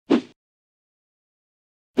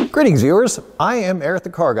Greetings viewers, I am Eric the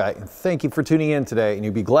Car Guy and thank you for tuning in today, and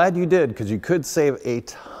you'd be glad you did because you could save a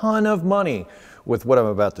ton of money with what I'm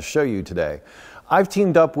about to show you today. I've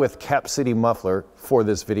teamed up with Cap City Muffler for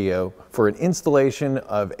this video for an installation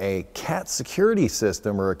of a CAT security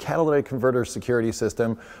system, or a catalytic converter security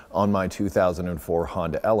system, on my 2004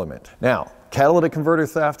 Honda Element. Now, catalytic converter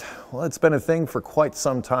theft, well, it's been a thing for quite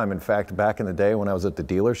some time. In fact, back in the day when I was at the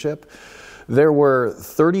dealership, there were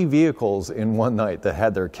 30 vehicles in one night that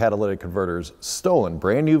had their catalytic converters stolen.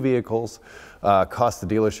 Brand new vehicles, cost the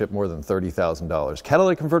dealership more than $30,000.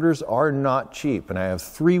 Catalytic converters are not cheap, and I have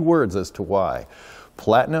three words as to why: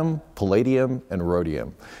 platinum, palladium, and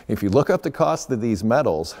rhodium. If you look up the cost of these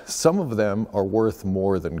metals, some of them are worth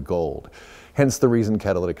more than gold. Hence the reason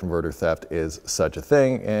catalytic converter theft is such a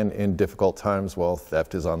thing, and in difficult times, well,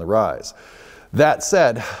 theft is on the rise. That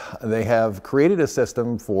said, they have created a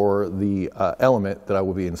system for the Element that I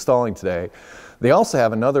will be installing today. They also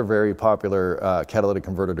have another very popular catalytic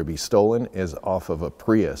converter to be stolen, is off of a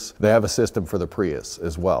Prius. They have a system for the Prius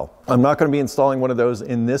as well. I'm not going to be installing one of those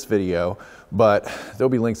in this video, but there'll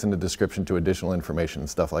be links in the description to additional information and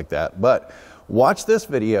stuff like that. But watch this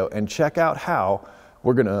video and check out how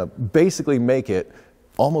we're going to basically make it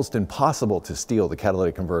almost impossible to steal the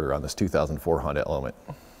catalytic converter on this 2004 Honda Element.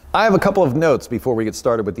 I have a couple of notes before we get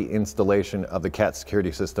started with the installation of the CAT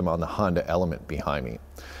security system on the Honda Element behind me.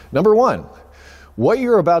 Number one, what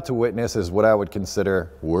you're about to witness is what I would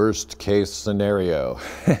consider worst case scenario.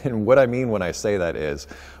 And what I mean when I say that is,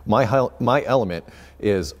 my Element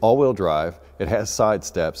is all-wheel drive, it has side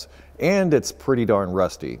steps, and it's pretty darn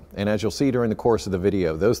rusty. And as you'll see during the course of the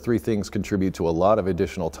video, those three things contribute to a lot of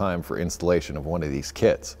additional time for installation of one of these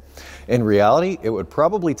kits. In reality, it would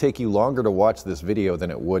probably take you longer to watch this video than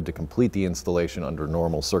it would to complete the installation under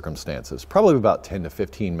normal circumstances. Probably about 10 to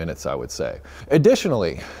 15 minutes, I would say.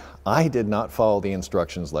 Additionally, I did not follow the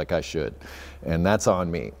instructions like I should, and that's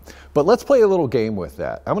on me. But let's play a little game with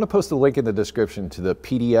that. I'm going to post a link in the description to the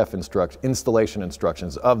PDF installation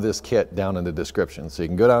instructions of this kit down in the description, so you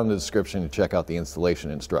can go down in the description and check out the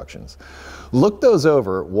installation instructions. Look those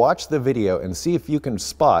over, watch the video, and see if you can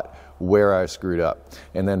spot where I screwed up.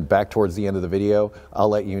 And then back towards the end of the video, I'll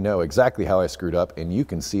let you know exactly how I screwed up, and you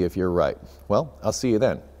can see if you're right. Well, I'll see you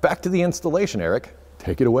then. Back to the installation, Eric.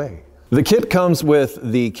 Take it away. The kit comes with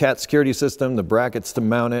the CAT security system, the brackets to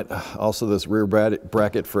mount it, also this rear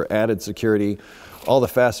bracket for added security, all the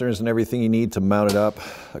fasteners and everything you need to mount it up,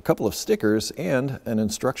 a couple of stickers, and an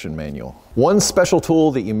instruction manual. One special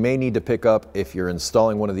tool that you may need to pick up if you're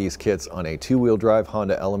installing one of these kits on a two-wheel drive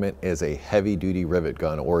Honda Element is a heavy-duty rivet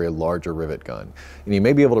gun, or a larger rivet gun. And you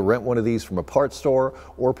may be able to rent one of these from a parts store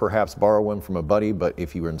or perhaps borrow one from a buddy, but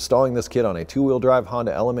if you are installing this kit on a two-wheel drive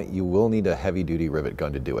Honda Element, you will need a heavy-duty rivet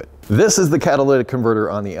gun to do it. This is the catalytic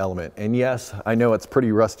converter on the Element, and yes, I know it's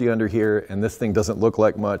pretty rusty under here and this thing doesn't look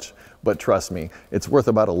like much, but trust me, it's worth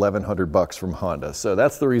about 1,100 bucks from Honda, so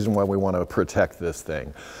that's the reason why we want to protect this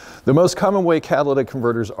thing. The most common way catalytic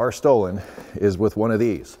converters are stolen is with one of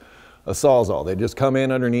these, a Sawzall. They just come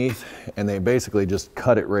in underneath and they basically just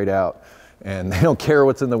cut it right out, and they don't care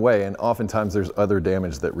what's in the way, and oftentimes there's other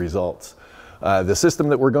damage that results. The system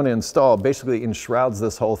that we're going to install basically enshrouds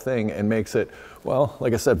this whole thing and makes it, well,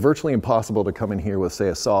 like I said, virtually impossible to come in here with, say,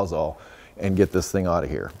 a Sawzall and get this thing out of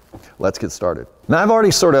here. Let's get started. Now, I've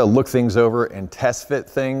already sort of looked things over and test fit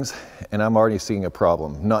things, and I'm already seeing a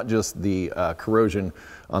problem. Not just the corrosion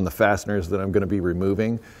on the fasteners that I'm going to be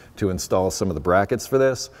removing to install some of the brackets for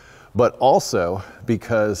this, but also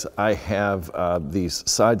because I have these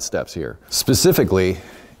side steps here. Specifically,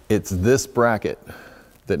 it's this bracket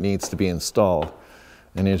that needs to be installed,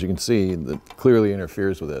 and as you can see, that clearly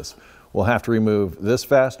interferes with this. We'll have to remove this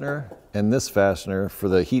fastener and this fastener for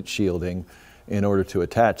the heat shielding in order to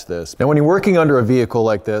attach this. Now, when you're working under a vehicle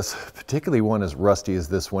like this, particularly one as rusty as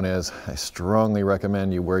this one is, I strongly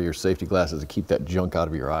recommend you wear your safety glasses to keep that junk out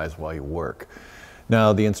of your eyes while you work.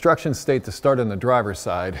 Now, the instructions state to start on the driver's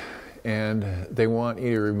side, and they want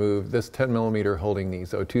you to remove this 10mm holding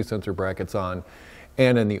these O2 sensor brackets on,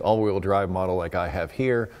 and in the all-wheel drive model like I have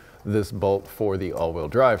here, this bolt for the all-wheel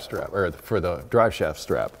drive strap, or for the drive shaft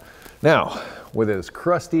strap. Now, with as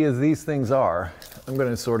crusty as these things are, I'm going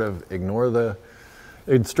to sort of ignore the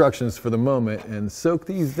instructions for the moment and soak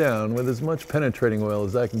these down with as much penetrating oil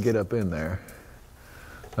as I can get up in there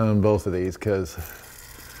on both of these, because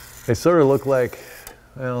they sort of look like,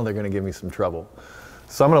 well, they're going to give me some trouble.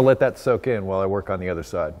 So I'm going to let that soak in while I work on the other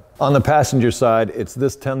side. On the passenger side, it's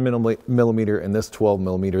this 10mm and this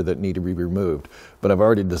 12mm that need to be removed. But I've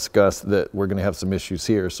already discussed that we're going to have some issues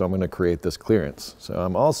here, so I'm going to create this clearance. So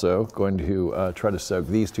I'm also going to try to soak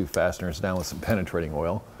these two fasteners down with some penetrating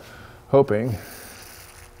oil, hoping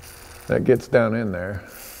that gets down in there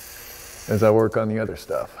as I work on the other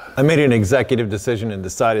stuff. I made an executive decision and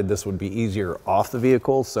decided this would be easier off the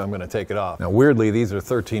vehicle, so I'm going to take it off. Now weirdly, these are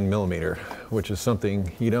 13 millimeter, which is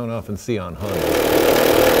something you don't often see on Honda.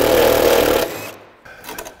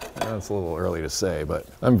 That's a little early to say, but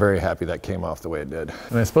I'm very happy that came off the way it did.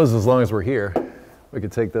 And I suppose as long as we're here, we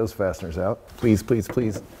could take those fasteners out. Please, please,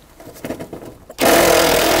 please.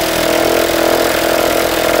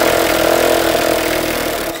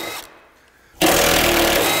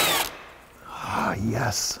 Ah,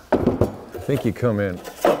 yes. I think you come in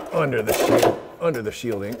under the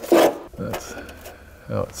shielding. That's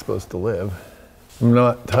how it's supposed to live. I'm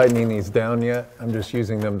not tightening these down yet. I'm just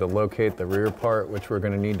using them to locate the rear part, which we're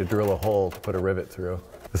going to need to drill a hole to put a rivet through.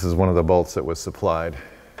 This is one of the bolts that was supplied.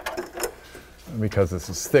 Because this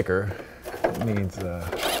is thicker, it needs a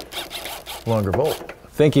longer bolt.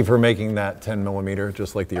 Thank you for making that 10 millimeter,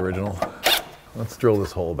 just like the original. Let's drill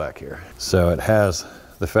this hole back here. So it has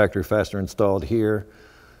the factory fastener installed here,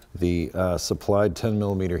 the supplied 10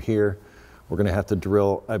 millimeter here. We're gonna have to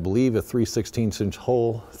drill, I believe, a 3/16 inch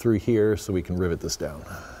hole through here so we can rivet this down.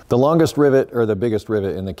 The longest rivet, or the biggest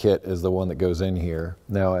rivet in the kit, is the one that goes in here.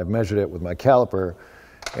 Now I've measured it with my caliper,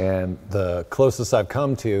 and the closest I've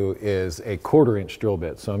come to is a 1/4 inch drill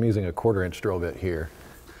bit. So I'm using a 1/4 inch drill bit here.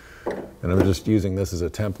 And I'm just using this as a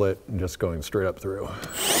template and just going straight up through.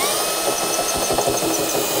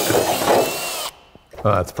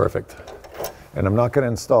 Oh, that's perfect. And I'm not gonna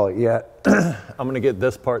install it yet. I'm gonna get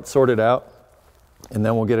this part sorted out, and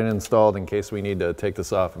then we'll get it installed in case we need to take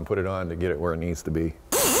this off and put it on to get it where it needs to be.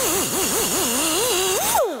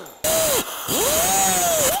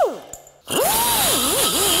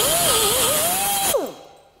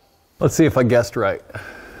 Let's see if I guessed right.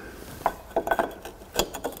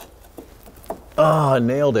 Oh, I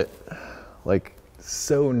nailed it. Like,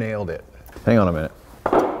 so nailed it. Hang on a minute.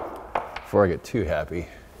 Before I get too happy,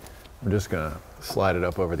 I'm just gonna slide it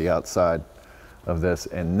up over the outside of this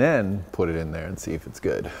and then put it in there and see if it's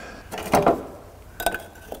good.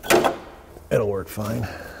 It'll work fine.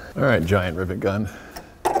 All right, giant rivet gun.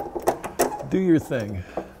 Do your thing.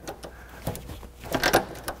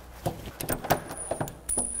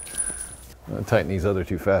 I'm gonna tighten these other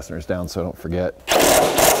two fasteners down so I don't forget.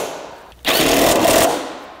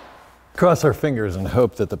 Cross our fingers and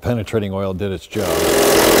hope that the penetrating oil did its job.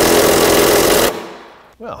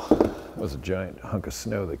 Well, that was a giant hunk of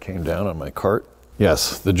snow that came down on my cart.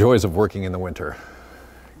 Yes, the joys of working in the winter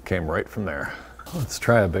came right from there. Let's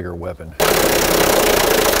try a bigger weapon.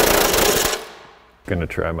 Gonna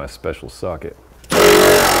try my special socket.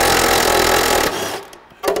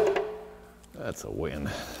 That's a win.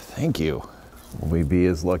 Thank you. Will we be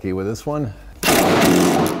as lucky with this one?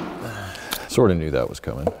 Sort of knew that was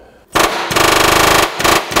coming.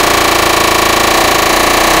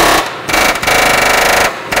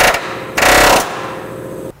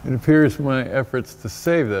 It appears my efforts to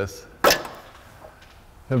save this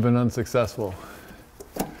have been unsuccessful,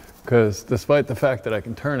 because despite the fact that I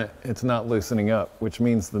can turn it, it's not loosening up, which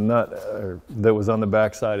means the nut that was on the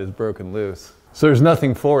backside is broken loose. So there's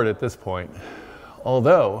nothing for it at this point.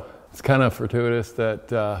 Although it's kind of fortuitous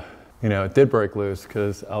that it did break loose,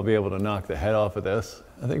 because I'll be able to knock the head off of this.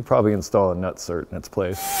 I think probably install a nut cert in its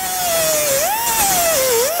place.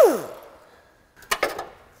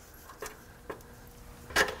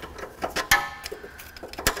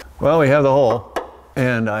 Well, we have the hole,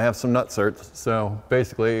 and I have some nut certs, so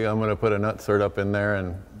basically I'm going to put a nut cert up in there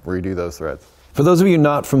and redo those threads. For those of you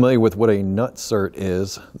not familiar with what a nut cert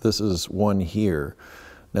is, this is one here.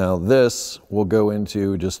 Now this will go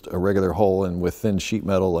into just a regular hole, and with thin sheet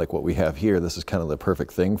metal like what we have here, this is kind of the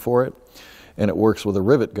perfect thing for it. And it works with a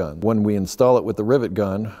rivet gun. When we install it with the rivet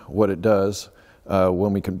gun, what it does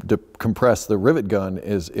when we compress the rivet gun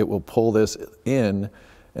is it will pull this in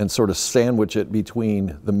and sort of sandwich it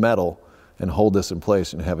between the metal and hold this in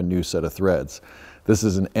place and have a new set of threads. This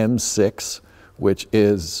is an M6, which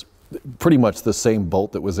is pretty much the same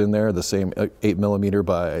bolt that was in there, the same 8 millimeter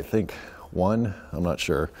by, I think, 1, I'm not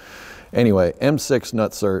sure. Anyway, M6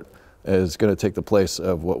 nut cert is going to take the place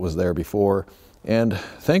of what was there before, and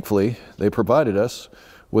thankfully they provided us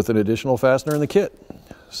with an additional fastener in the kit.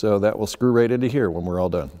 So that will screw right into here when we're all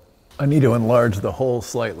done. I need to enlarge the hole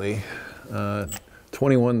slightly.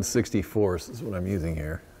 21/64 is what I'm using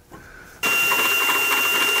here.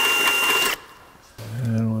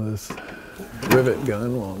 And with this rivet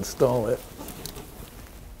gun, we'll install it.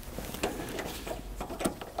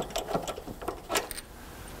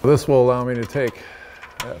 This will allow me to take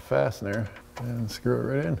that fastener and screw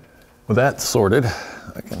it right in. With that sorted,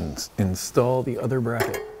 I can install the other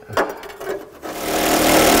bracket.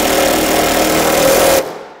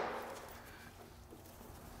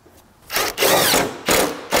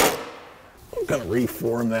 and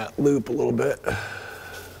reform that loop a little bit.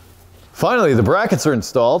 Finally, the brackets are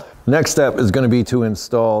installed. Next step is going to be to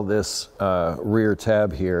install this rear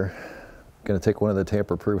tab here. I'm going to take one of the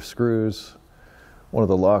tamper-proof screws, one of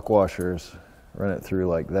the lock washers, run it through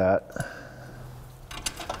like that.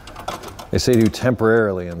 They say to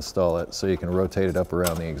temporarily install it so you can rotate it up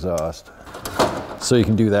around the exhaust. So you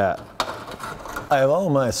can do that. I have all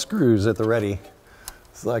my screws at the ready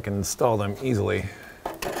so I can install them easily.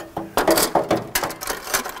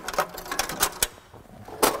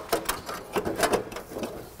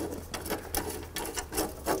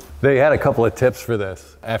 They had a couple of tips for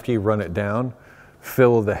this. After you run it down,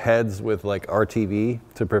 fill the heads with like RTV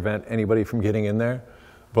to prevent anybody from getting in there.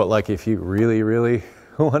 But like if you really, really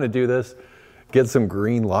want to do this, get some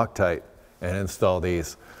green Loctite and install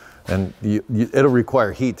these. And it'll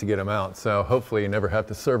require heat to get them out, so hopefully you never have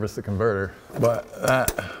to service the converter. But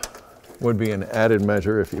that would be an added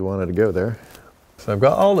measure if you wanted to go there. So I've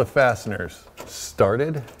got all the fasteners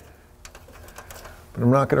started, but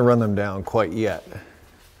I'm not going to run them down quite yet,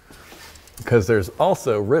 because there's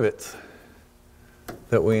also rivets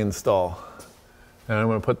that we install. And I'm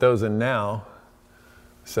going to put those in now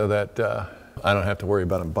so that I don't have to worry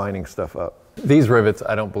about them binding stuff up. These rivets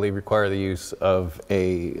I don't believe require the use of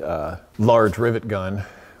a large rivet gun,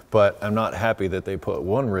 but I'm not happy that they put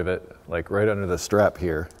one rivet like right under the strap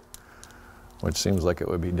here, which seems like it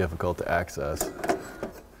would be difficult to access.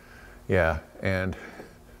 Yeah, and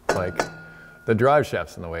like the drive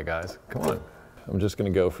shaft's in the way, guys. Come on. I'm just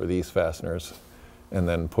going to go for these fasteners and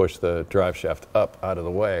then push the drive shaft up out of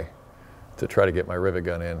the way to try to get my rivet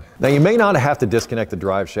gun in. Now you may not have to disconnect the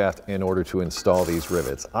drive shaft in order to install these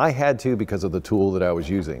rivets. I had to because of the tool that I was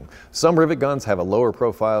using. Some rivet guns have a lower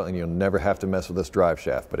profile and you'll never have to mess with this drive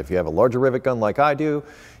shaft. But if you have a larger rivet gun like I do,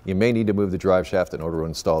 you may need to move the drive shaft in order to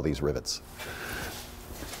install these rivets.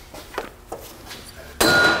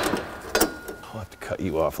 I'll have to cut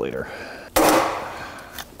you off later.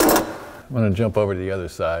 I'm going to jump over to the other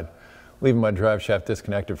side, leaving my drive shaft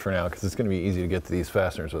disconnected for now because it's going to be easy to get to these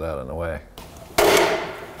fasteners without it in the way.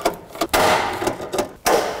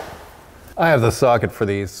 I have the socket for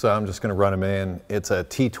these, so I'm just going to run them in. It's a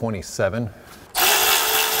T27.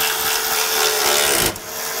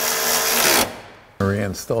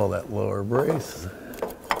 Reinstall that lower brace.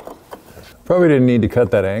 Probably didn't need to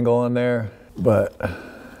cut that angle on there, but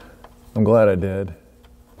I'm glad I did.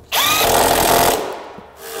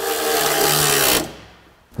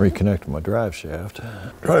 Reconnect my drive shaft.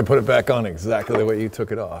 Try to put it back on exactly the way you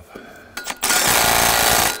took it off.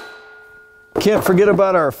 Can't forget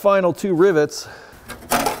about our final two rivets.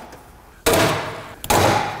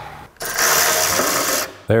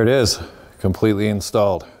 There it is, completely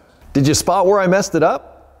installed. Did you spot where I messed it up?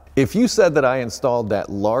 If you said that I installed that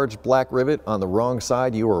large black rivet on the wrong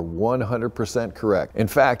side, you are 100% correct. In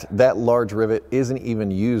fact, that large rivet isn't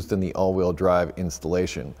even used in the all-wheel drive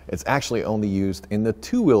installation. It's actually only used in the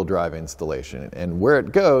two-wheel drive installation. And where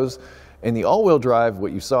it goes, in the all-wheel drive,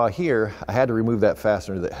 what you saw here, I had to remove that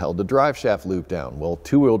fastener that held the drive shaft loop down. Well,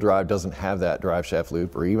 two-wheel drive doesn't have that drive shaft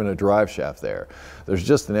loop or even a drive shaft there. There's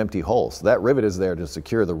just an empty hole. So that rivet is there to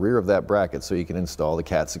secure the rear of that bracket so you can install the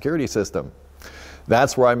CAT security system.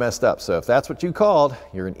 That's where I messed up. So if that's what you called,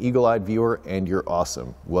 you're an eagle-eyed viewer and you're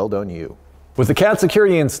awesome. Well done, you. With the CAT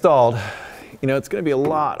security installed, you know, it's going to be a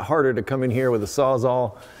lot harder to come in here with a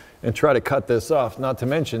Sawzall and try to cut this off, not to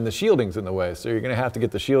mention the shielding's in the way. So you're going to have to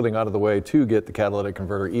get the shielding out of the way to get the catalytic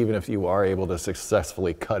converter, even if you are able to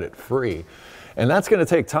successfully cut it free. And that's going to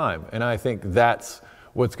take time. And I think that's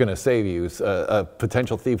what's going to save you. A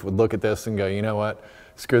potential thief would look at this and go, you know what?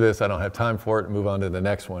 Screw this, I don't have time for it, and move on to the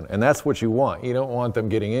next one. And that's what you want. You don't want them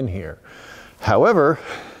getting in here. However,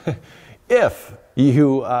 if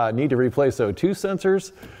you need to replace O2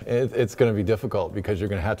 sensors, it's going to be difficult because you're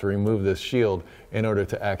going to have to remove this shield in order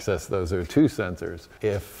to access those O2 sensors.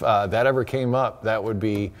 If that ever came up, that would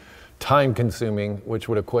be time consuming, which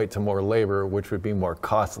would equate to more labor, which would be more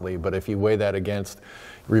costly. But if you weigh that against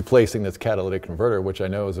replacing this catalytic converter, which I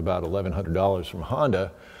know is about $1,100 from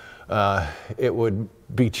Honda, it would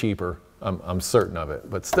be cheaper. I'm certain of it.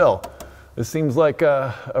 But still, this seems like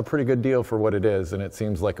a pretty good deal for what it is, and it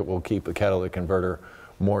seems like it will keep the catalytic converter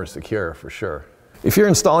more secure for sure. If you're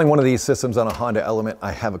installing one of these systems on a Honda Element,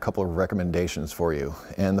 I have a couple of recommendations for you.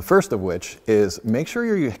 And the first of which is make sure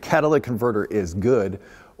your catalytic converter is good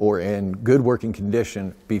or in good working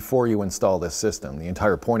condition before you install this system. The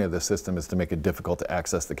entire point of this system is to make it difficult to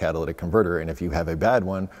access the catalytic converter, and if you have a bad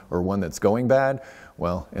one or one that's going bad,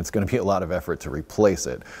 well, it's going to be a lot of effort to replace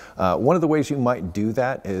it. One of the ways you might do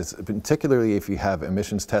that is, particularly if you have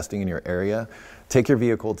emissions testing in your area, take your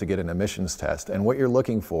vehicle to get an emissions test, and what you're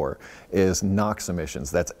looking for is NOx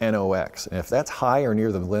emissions. That's NOx. And if that's high or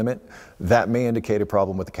near the limit, that may indicate a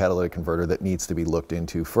problem with the catalytic converter that needs to be looked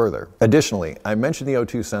into further. Additionally, I mentioned the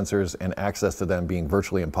O2 sensors and access to them being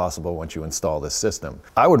virtually impossible once you install this system.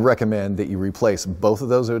 I would recommend that you replace both of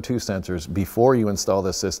those O2 sensors before you install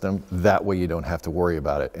this system. That way you don't have to worry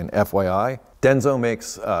about it. And FYI, Denso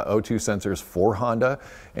makes O2 sensors for Honda,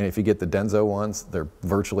 and if you get the Denso ones, they're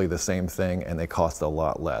virtually the same thing and they cost a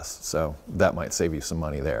lot less. So that might save you some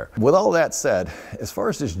money there. With all that said, as far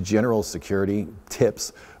as just general security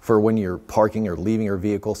tips for when you're parking or leaving your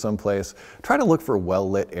vehicle someplace, try to look for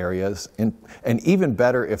well-lit areas, and even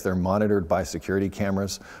better if they're monitored by security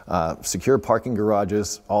cameras. Secure parking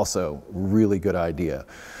garages, also really good idea.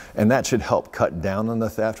 And that should help cut down on the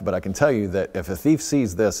theft, but I can tell you that if a thief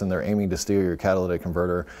sees this and they're aiming to steal your catalytic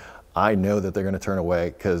converter, I know that they're going to turn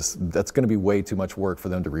away, because that's going to be way too much work for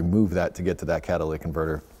them to remove that to get to that catalytic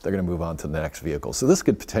converter. They're going to move on to the next vehicle. So this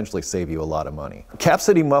could potentially save you a lot of money. Cap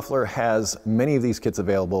City Muffler has many of these kits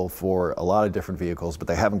available for a lot of different vehicles, but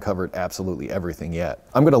they haven't covered absolutely everything yet.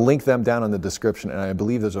 I'm going to link them down in the description, and I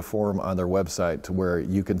believe there's a form on their website to where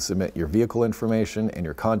you can submit your vehicle information and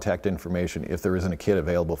your contact information if there isn't a kit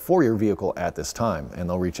available for your vehicle at this time, and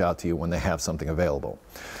they'll reach out to you when they have something available.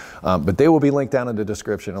 But they will be linked down in the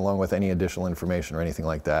description along with any additional information or anything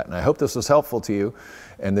like that. And I hope this was helpful to you,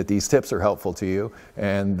 and that these tips are helpful to you,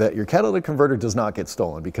 and that your catalytic converter does not get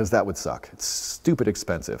stolen, because that would suck. It's stupid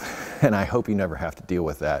expensive, and I hope you never have to deal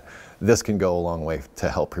with that. This can go a long way to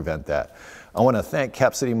help prevent that. I want to thank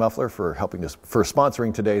Cap City Muffler for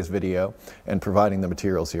sponsoring today's video and providing the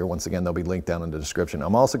materials here. Once again, they'll be linked down in the description.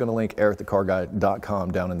 I'm also going to link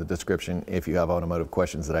EricTheCarGuy.com down in the description if you have automotive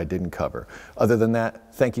questions that I didn't cover. Other than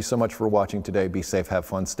that, thank you so much for watching today. Be safe, have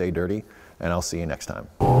fun, stay dirty, and I'll see you next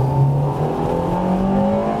time.